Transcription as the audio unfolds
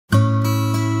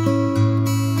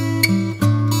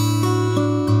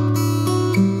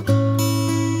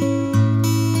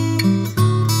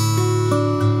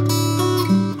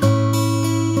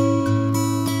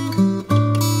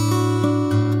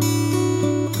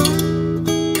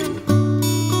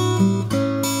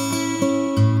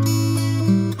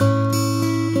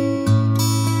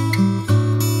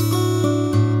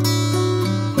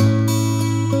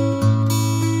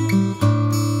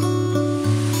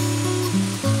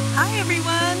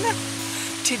everyone!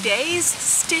 Today's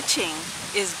stitching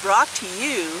is brought to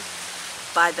you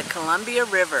by the Columbia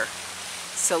River.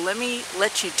 So let me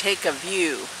let you take a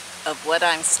view of what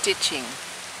I'm stitching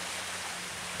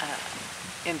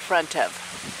in front of.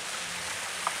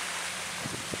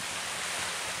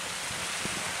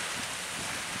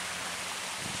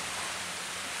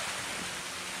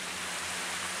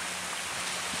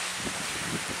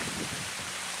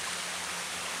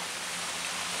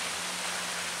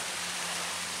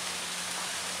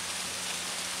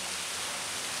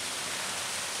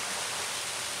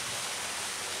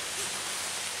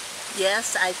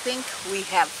 Yes, I think we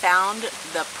have found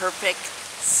the perfect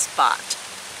spot.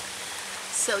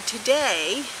 So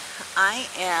today I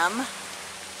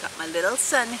got my little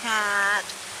sun hat,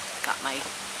 got my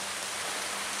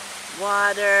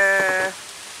water,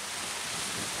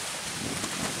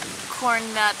 corn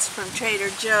nuts from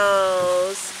Trader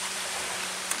Joe's,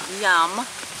 yum.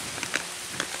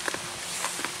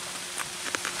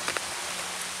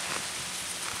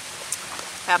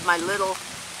 Have my little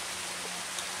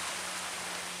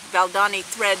Valdani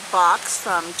thread box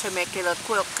from Temecula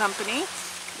Quilt Company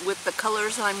with the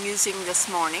colors I'm using this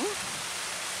morning.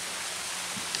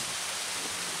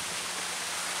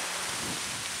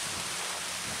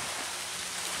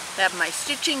 Have my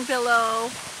stitching pillow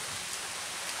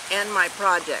and my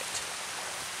project.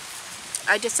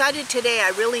 I decided today I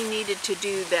really needed to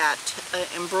do that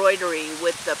embroidery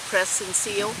with the press and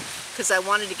seal because I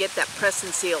wanted to get that press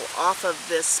and seal off of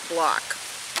this block.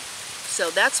 So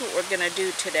that's what we're going to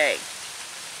do today.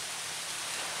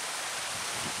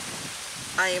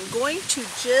 I am going to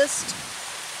just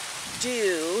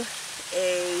do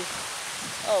a,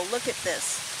 oh look at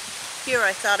this. Here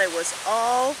I thought I was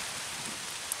all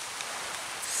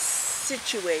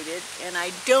situated and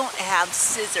I don't have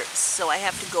scissors, so I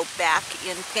have to go back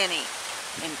in Penny.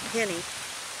 And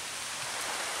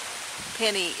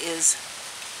Penny is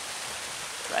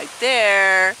right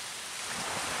there.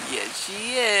 Yes,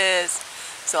 she is.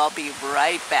 So I'll be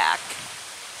right back.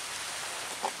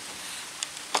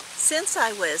 Since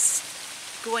I was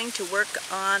going to work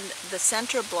on the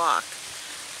center block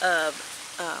of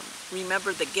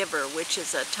Remember the Giver, which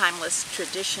is a timeless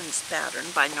traditions pattern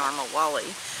by Norma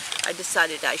Wally, I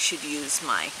decided I should use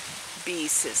my bee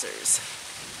scissors.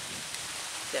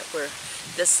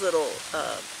 This little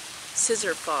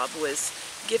scissor fob was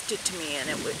gifted to me, and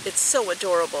it's so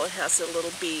adorable. It has a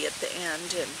little bee at the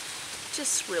end and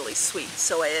just really sweet.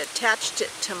 So I attached it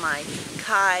to my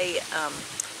Kai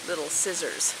little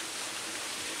scissors.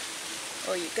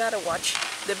 Oh, you gotta watch.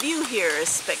 The view here is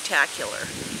spectacular.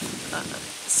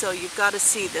 So you've got to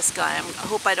see this guy. I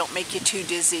hope I don't make you too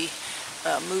dizzy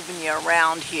moving you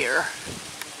around here.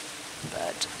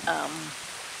 But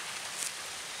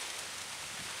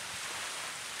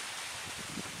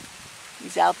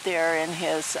he's out there in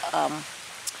his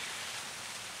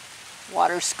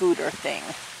water scooter thing.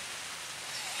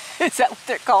 Is that what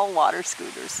they're called? Water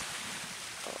scooters.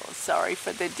 Oh, sorry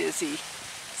for the dizzy.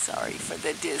 Sorry for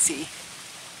the dizzy.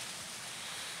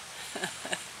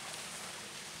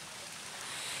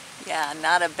 Yeah,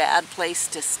 not a bad place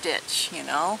to stitch, you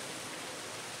know.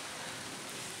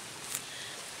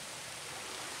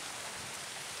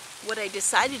 What I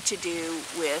decided to do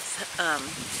with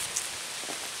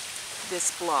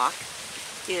this block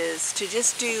is to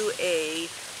just do a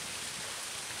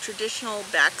traditional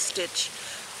back stitch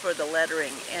for the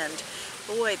lettering, and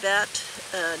boy, that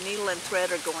needle and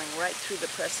thread are going right through the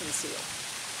press and seal.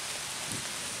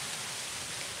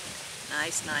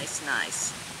 Nice, nice,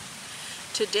 nice.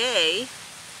 Today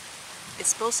it's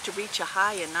supposed to reach a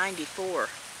high of 94.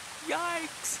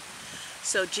 Yikes!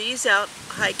 So G's out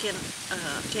hiking,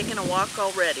 taking a walk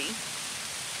already,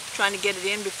 trying to get it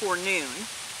in before noon.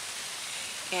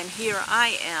 And here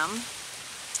I am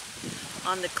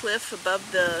on the cliff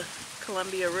above the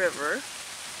Columbia River,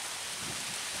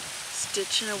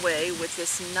 stitching away with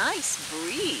this nice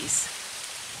breeze.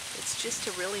 It's just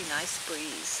a really nice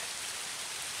breeze.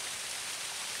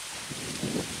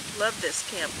 Love this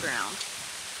campground.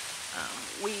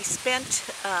 We spent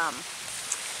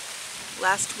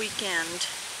last weekend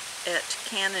at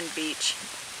Cannon Beach.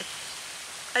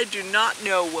 I do not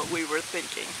know what we were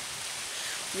thinking.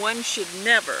 One should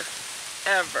never,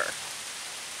 ever,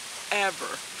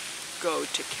 ever go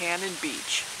to Cannon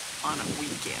Beach on a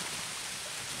weekend.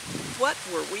 What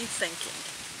were we thinking?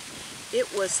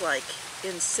 It was like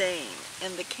insane.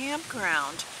 And the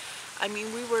campground, I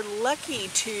mean, we were lucky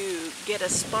to get a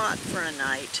spot for a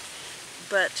night,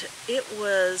 but it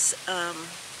was,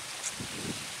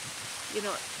 you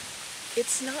know,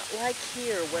 it's not like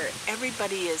here where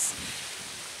everybody is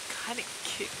kind of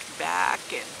kicked back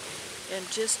and and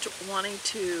just wanting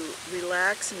to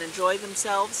relax and enjoy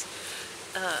themselves.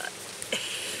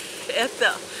 At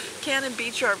the Cannon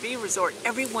Beach RV Resort,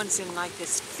 everyone's in like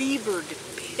this fevered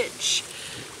pitch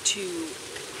to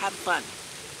have fun.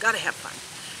 Gotta have fun.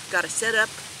 Gotta set up,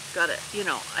 gotta, you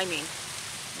know, I mean,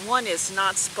 one is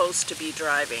not supposed to be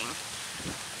driving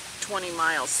 20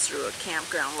 miles through a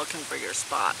campground looking for your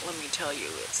spot. Let me tell you,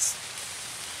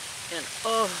 and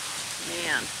oh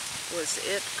man, was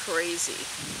it crazy.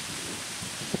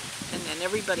 And then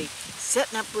everybody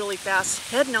setting up really fast,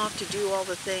 heading off to do all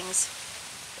the things.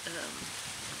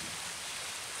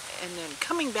 And then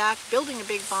coming back, building a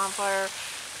big bonfire,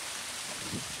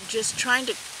 just trying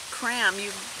to cram,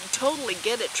 you totally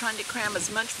get it, trying to cram as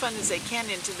much fun as they can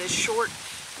into this short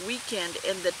weekend.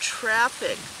 And the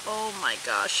traffic, oh my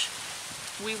gosh.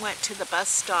 We went to the bus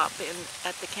stop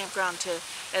at the campground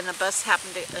and the bus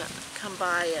happened to come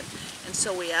by, and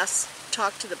so we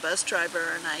talked to the bus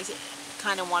driver, and I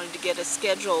kind of wanted to get a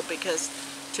schedule because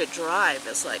to drive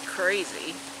is like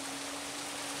crazy.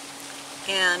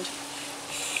 And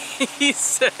he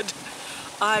said,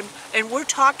 and we're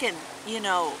talking, you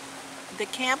know, the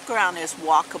campground is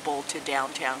walkable to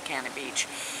downtown Cannon Beach.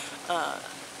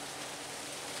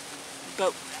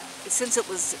 But since it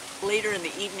was later in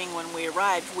the evening when we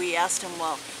arrived, we asked him,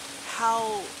 well,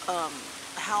 how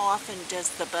often does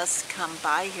the bus come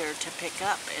by here to pick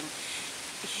up? And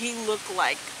he looked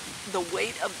like the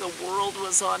weight of the world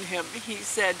was on him. He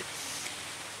said,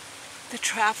 the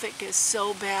traffic is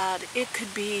so bad, it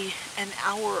could be an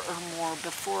hour or more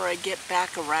before I get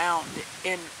back around.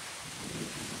 And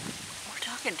we're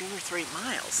talking 2 or 3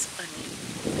 miles. I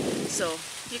mean, so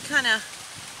you kind of,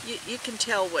 you can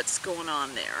tell what's going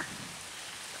on there.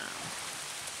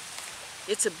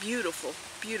 It's a beautiful,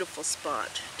 beautiful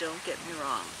spot. Don't get me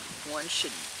wrong. One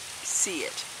should see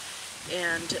it.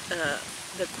 And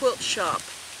the quilt shop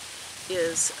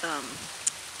is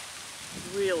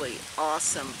really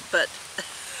awesome, but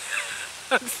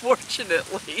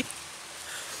unfortunately,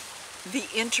 the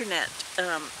internet,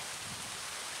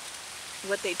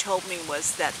 what they told me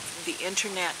was that the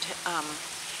internet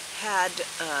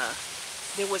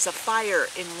there was a fire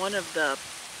in one of the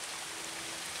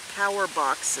power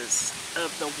boxes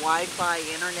of the Wi-Fi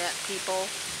internet people,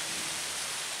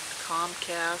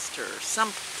 Comcast or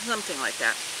something like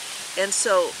that. And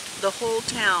so the whole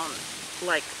town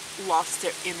like lost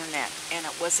their internet, and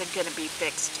it wasn't going to be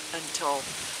fixed until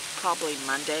probably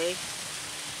Monday.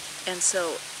 And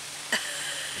so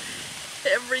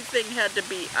everything had to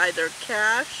be either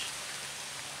cash,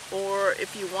 or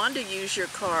if you wanted to use your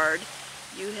card,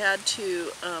 you had to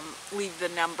leave the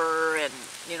number, and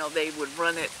you know, they would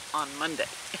run it on Monday.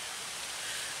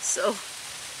 So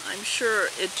I'm sure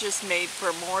it just made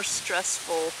for more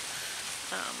stressful.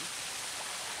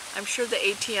 I'm sure the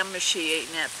ATM machine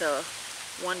at the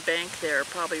one bank there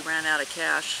probably ran out of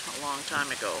cash a long time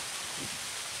ago.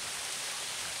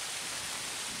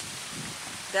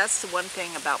 That's the one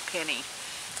thing about Penny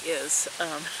is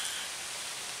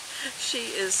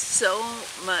she is so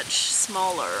much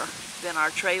smaller than our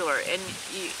trailer, and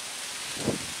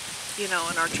you know,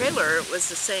 in our trailer it was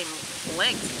the same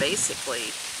length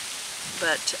basically,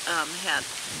 but had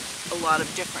a lot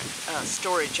of different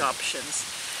storage options.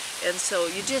 And so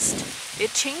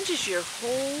it changes your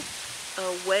whole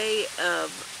way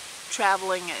of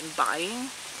traveling and buying.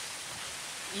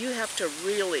 You have to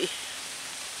really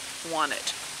want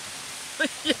it.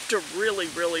 You have to really,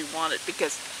 really want it,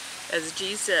 because as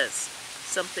G says,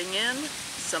 something in,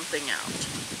 something out.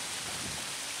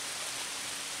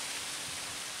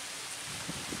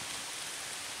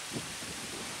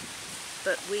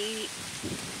 But we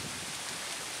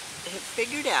have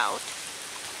figured out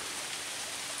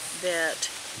that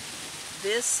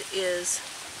this is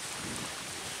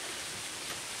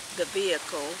the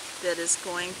vehicle that is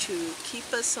going to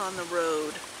keep us on the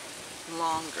road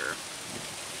longer,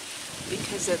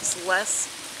 because it's less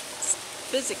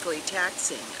physically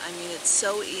taxing. I mean, it's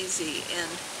so easy, and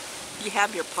you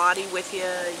have your potty with you,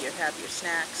 you have your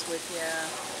snacks with you,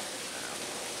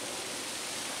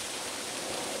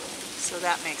 so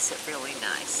that makes it really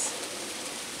nice.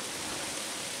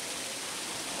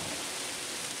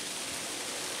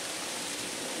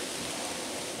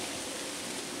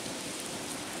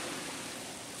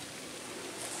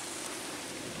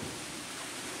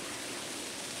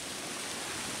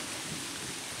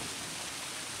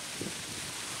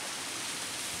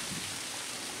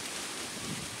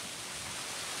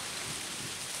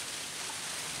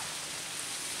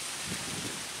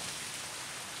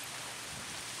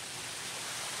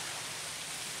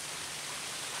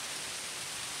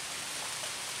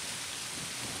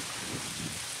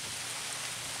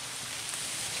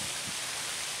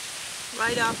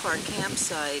 right off our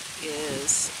campsite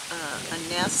is a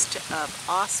nest of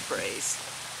ospreys,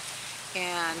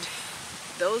 and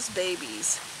those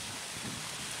babies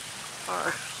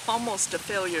are almost a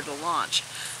failure to launch.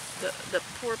 The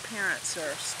poor parents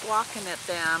are squawking at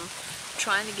them,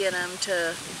 trying to get them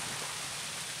to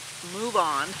move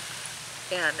on,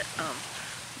 and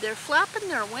they're flapping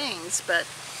their wings, but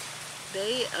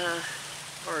they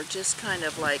are just kind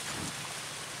of like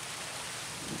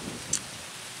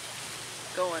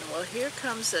going. Well, here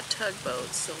comes a tugboat,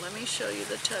 so let me show you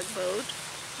the tugboat.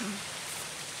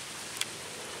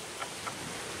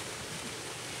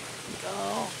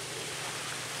 Go.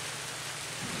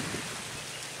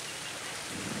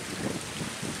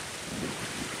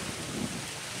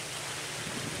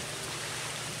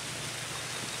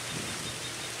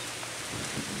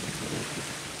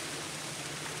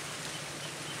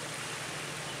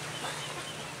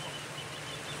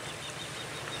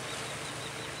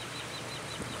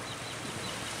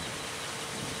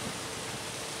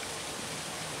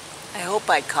 I hope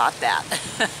I caught that.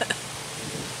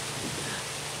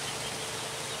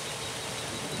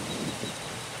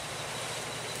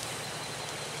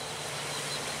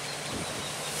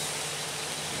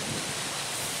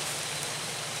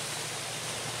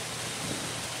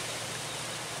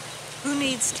 Who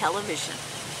needs television?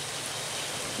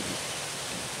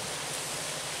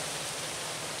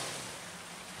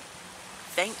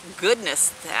 Thank goodness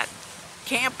that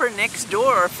camper next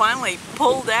door finally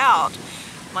pulled out.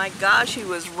 My gosh, he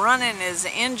was running his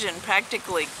engine,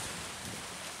 practically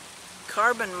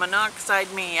carbon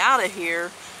monoxide me out of here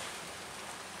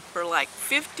for like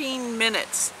 15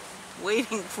 minutes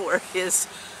waiting for his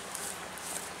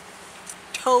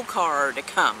tow car to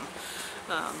come.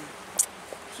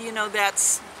 You know,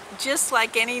 that's just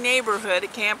like any neighborhood a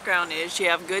campground is. You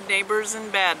have good neighbors and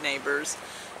bad neighbors.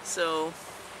 So,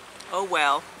 oh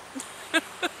well.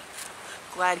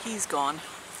 Glad he's gone.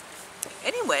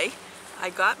 Anyway, I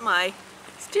got my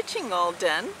stitching all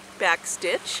done, back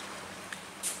stitch,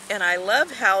 and I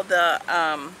love how the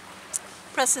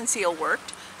press and seal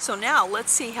worked. So now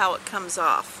let's see how it comes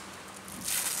off.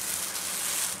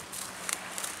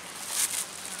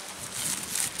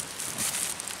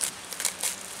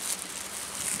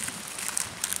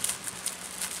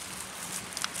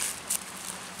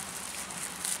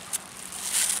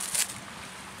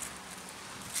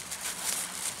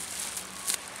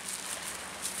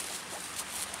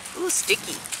 Ooh,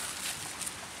 sticky.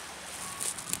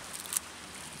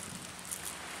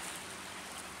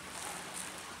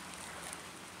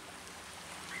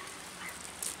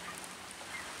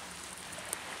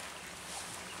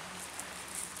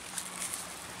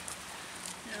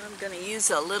 Now I'm going to use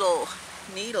a little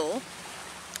needle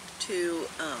to,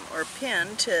 or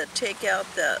pin to take out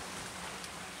the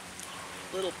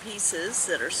little pieces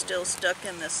that are still stuck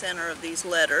in the center of these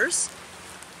letters.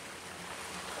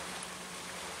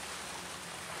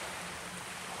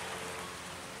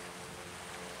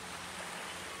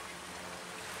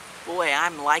 Boy,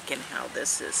 I'm liking how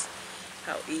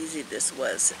easy this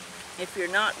was. If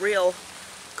you're not real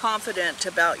confident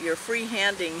about your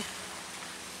freehanding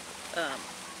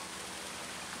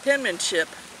penmanship,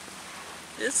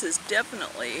 this is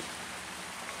definitely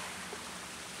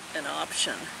an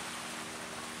option.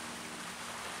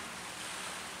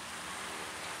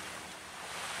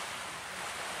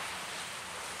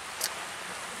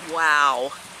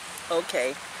 Wow.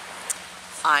 Okay.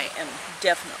 I am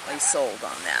definitely sold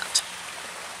on that.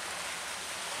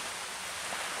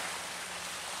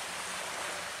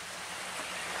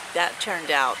 That turned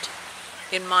out,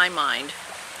 in my mind,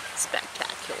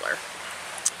 spectacular.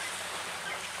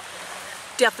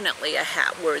 Definitely a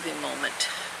hat-worthy moment.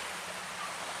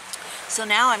 So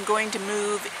now I'm going to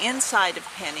move inside of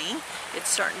Penny. It's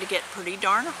starting to get pretty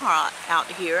darn hot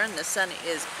out here, and the sun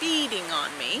is beating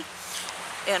on me.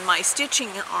 And my stitching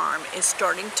arm is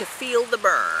starting to feel the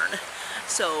burn.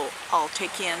 So I'll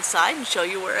take you inside and show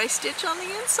you where I stitch on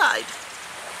the inside.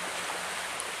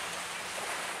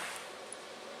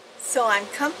 So I'm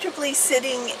comfortably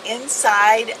sitting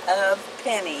inside of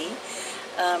Penny,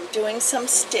 doing some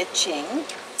stitching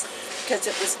because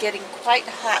it was getting quite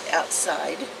hot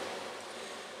outside.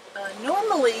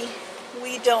 Normally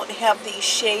we don't have these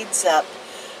shades up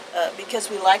because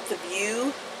we like the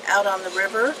view out on the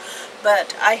river,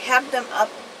 but I have them up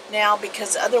now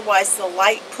because otherwise the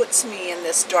light puts me in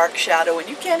this dark shadow and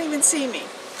you can't even see me.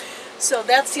 So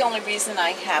that's the only reason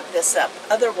I have this up.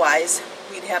 Otherwise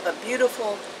we'd have a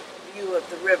beautiful view of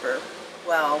the river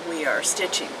while we are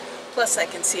stitching. Plus I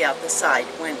can see out the side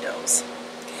windows.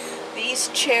 These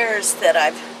chairs that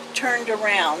I've turned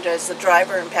around as the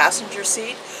driver and passenger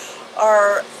seat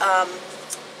are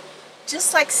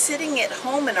just like sitting at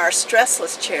home in our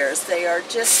stressless chairs. They are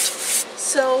just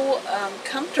so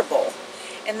comfortable.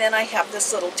 And then I have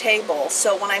this little table,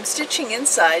 so when I'm stitching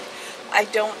inside, I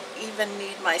don't even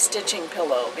need my stitching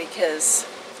pillow because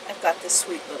I've got this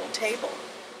sweet little table.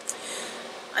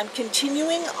 I'm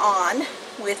continuing on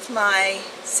with my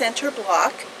center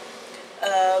block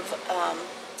of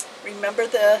Remember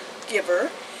the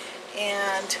Giver,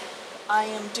 and I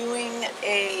am doing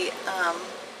a,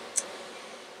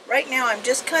 right now I'm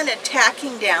just kind of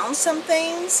tacking down some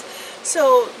things.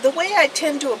 So the way I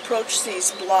tend to approach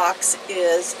these blocks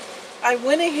is I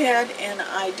went ahead and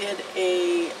I did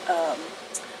a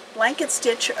blanket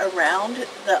stitch around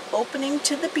the opening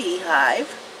to the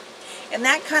beehive, and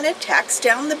that kind of tacks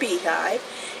down the beehive.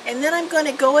 And then I'm going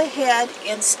to go ahead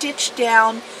and stitch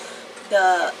down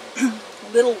the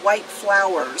little white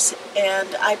flowers,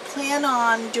 and I plan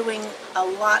on doing a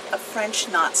lot of French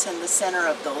knots in the center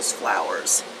of those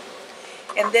flowers.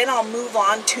 And then I'll move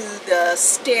on to the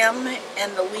stem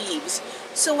and the leaves.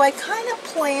 So I kind of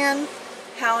plan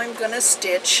how I'm going to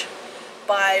stitch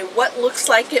by what looks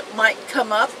like it might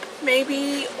come up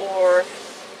maybe, or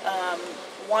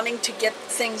wanting to get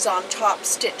things on top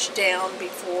stitched down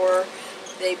before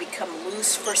they become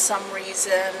loose for some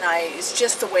reason. It's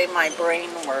just the way my brain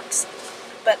works.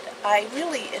 But I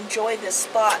really enjoy this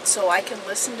spot, so I can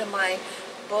listen to my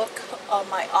book,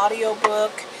 my audio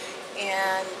book,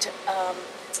 and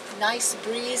nice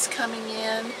breeze coming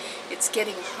in. It's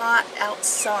getting hot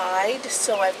outside,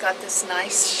 so I've got this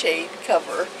nice shade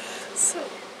cover. So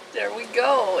there we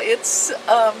go. It's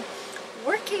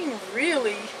working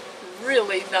really,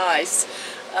 really nice.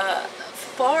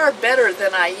 Far better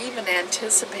than I even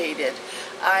anticipated.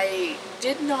 I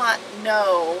did not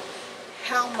know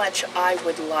how much I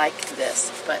would like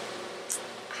this, but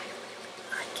I really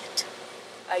like it.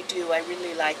 I do, I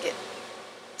really like it.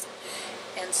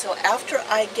 And so after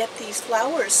I get these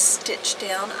flowers stitched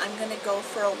down, I'm going to go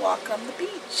for a walk on the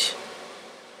beach.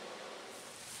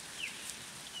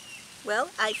 Well,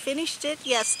 I finished it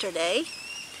yesterday,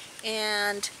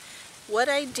 and what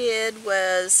I did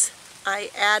was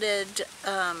I added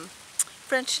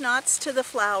French knots to the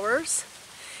flowers,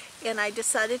 and I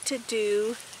decided to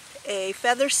do a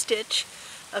feather stitch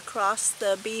across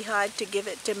the beehive to give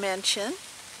it dimension,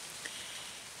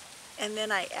 and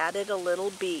then I added a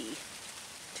little bee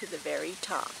to the very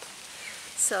top.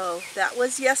 So that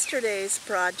was yesterday's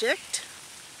project.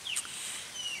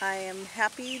 I am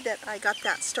happy that I got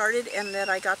that started and that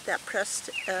I got that pressed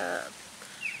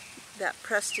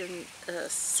and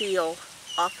seal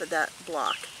off of that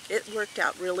block. It worked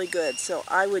out really good, so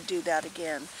I would do that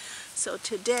again. So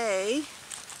today,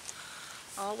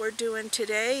 all we're doing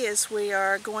today is we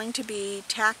are going to be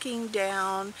tacking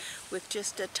down with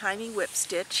just a tiny whip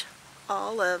stitch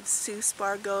all of Sue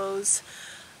Spargo's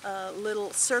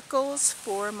little circles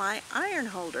for my iron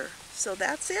holder. So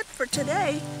that's it for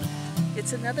today.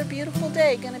 It's another beautiful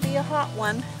day, going to be a hot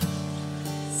one.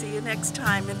 See you next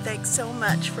time, and thanks so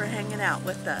much for hanging out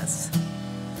with us.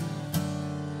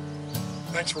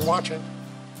 Thanks for watching.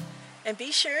 And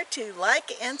be sure to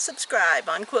like and subscribe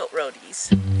on Quilt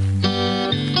Roadies.